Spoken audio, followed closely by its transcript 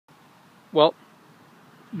Well,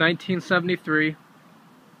 1973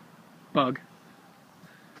 Bug,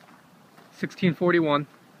 1641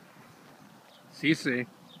 cc.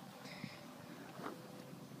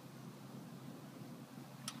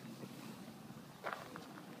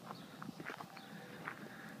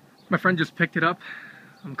 My friend just picked it up.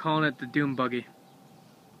 I'm calling it the Doom Buggy,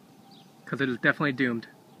 because it is definitely doomed.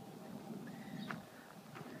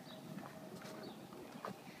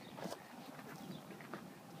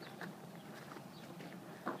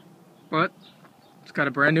 But it's got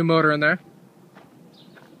a brand new motor in there.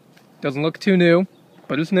 Doesn't look too new,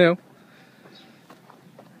 but it's new.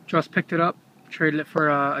 Just picked it up, traded it for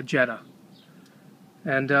a Jetta.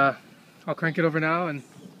 And I'll crank it over now, and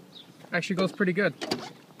actually goes pretty good.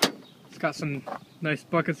 It's got some nice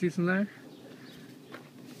bucket seats in there.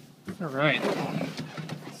 Alright,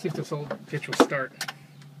 let's see if this old bitch will start.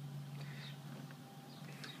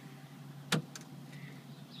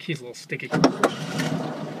 Key's a little sticky.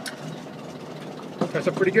 Starts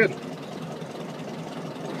up pretty good.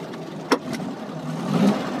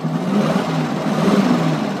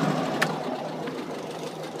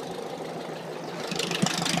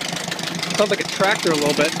 Sounds like a tractor a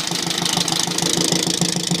little bit.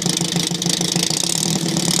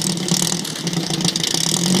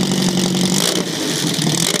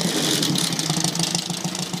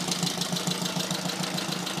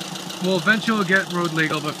 We'll eventually get road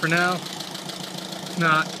legal, but for now, it's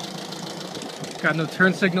not. It's got no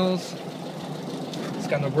turn signals. It's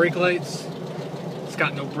got no brake lights. It's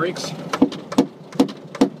got no brakes.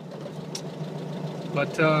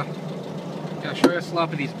 But yeah, I'll show you how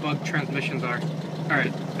sloppy these Bug transmissions are.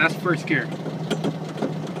 Alright, that's first gear.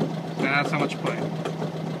 That's how much you play.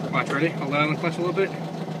 Watch, ready? I'll let on the clutch a little bit,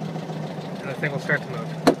 and the thing will start to move.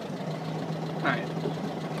 Alright,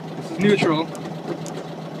 this is neutral.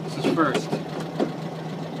 This is first.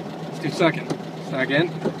 Let's do second. Second.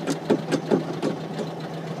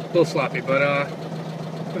 A little sloppy, but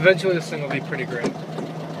eventually this thing will be pretty great.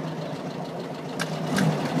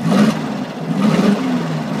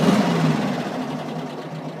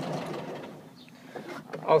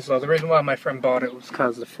 Also, the reason why my friend bought it was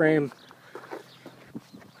because the frame,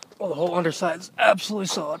 well, the whole underside's absolutely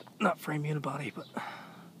solid. Not frame unibody, but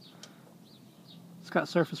it's got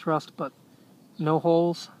surface rust, but no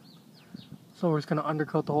holes. So we're just going to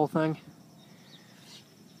undercoat the whole thing.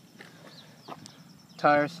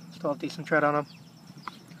 Tires still have decent tread on them.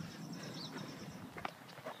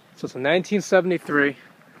 So it's a 1973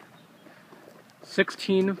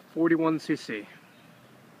 1641 cc.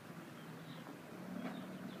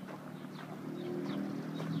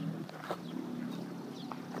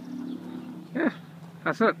 Yeah,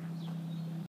 that's it.